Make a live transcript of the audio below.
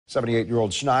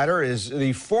78-year-old Schneider is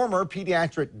the former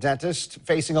pediatric dentist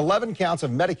facing 11 counts of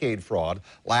Medicaid fraud.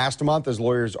 Last month, his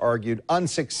lawyers argued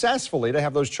unsuccessfully to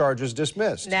have those charges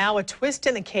dismissed. Now a twist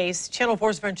in the case. Channel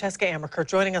 4's Francesca Amaker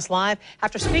joining us live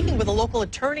after speaking with a local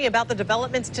attorney about the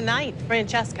developments tonight.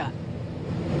 Francesca.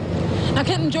 Now,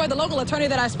 Kent and Joy, the local attorney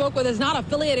that I spoke with is not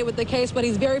affiliated with the case, but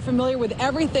he's very familiar with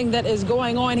everything that is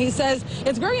going on. He says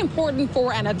it's very important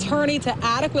for an attorney to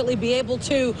adequately be able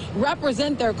to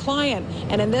represent their client.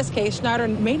 And in this case, Schneider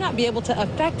may not be able to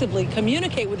effectively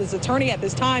communicate with his attorney at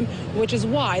this time, which is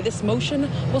why this motion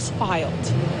was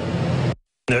filed.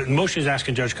 The motion is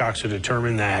asking Judge Cox to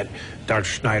determine that Dr.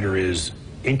 Schneider is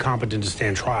incompetent to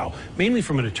stand trial. Mainly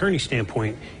from an attorney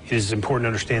standpoint, it is important to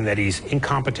understand that he's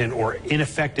incompetent or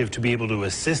ineffective to be able to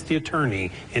assist the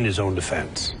attorney in his own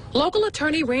defense. Local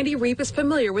attorney Randy Reep is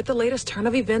familiar with the latest turn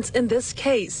of events in this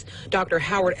case. Dr.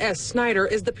 Howard S. Schneider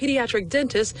is the pediatric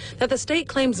dentist that the state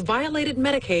claims violated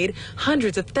Medicaid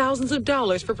hundreds of thousands of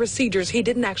dollars for procedures he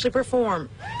didn't actually perform.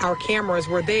 Our cameras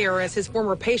were there as his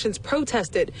former patients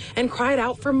protested and cried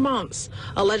out for months,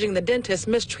 alleging the dentist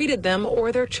mistreated them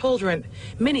or their children,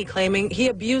 many claiming he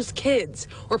abused kids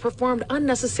or performed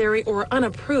unnecessary or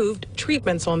unapproved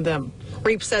treatments on them.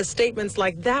 Reep says statements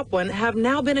like that one have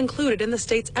now been included in the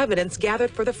state's evidence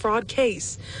gathered for the fraud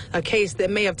case, a case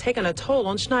that may have taken a toll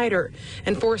on Schneider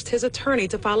and forced his attorney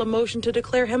to file a motion to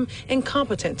declare him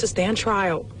incompetent to stand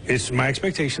trial. It's my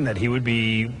expectation that he would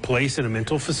be placed in a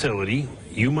mental facility.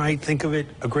 You might think of it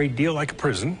a great deal like a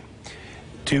prison,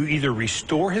 to either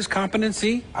restore his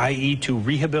competency, i.e. to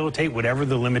rehabilitate whatever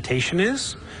the limitation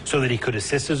is, so that he could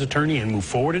assist his attorney and move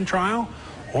forward in trial,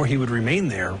 or he would remain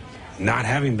there, not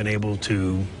having been able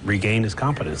to regain his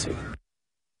competency.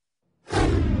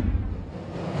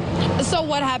 So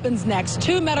what happens next?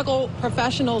 Two medical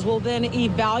professionals will then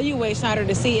evaluate Schneider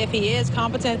to see if he is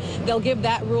competent. They'll give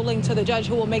that ruling to the judge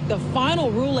who will make the final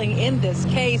ruling in this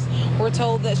case. We're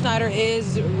told that Schneider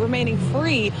is remaining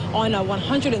free on a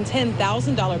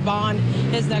 $110,000 bond.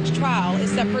 His next trial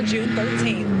is set for June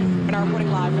 13th. And our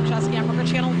reporting live from Francesca Amaker,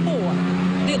 Channel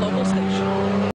 4, the local station.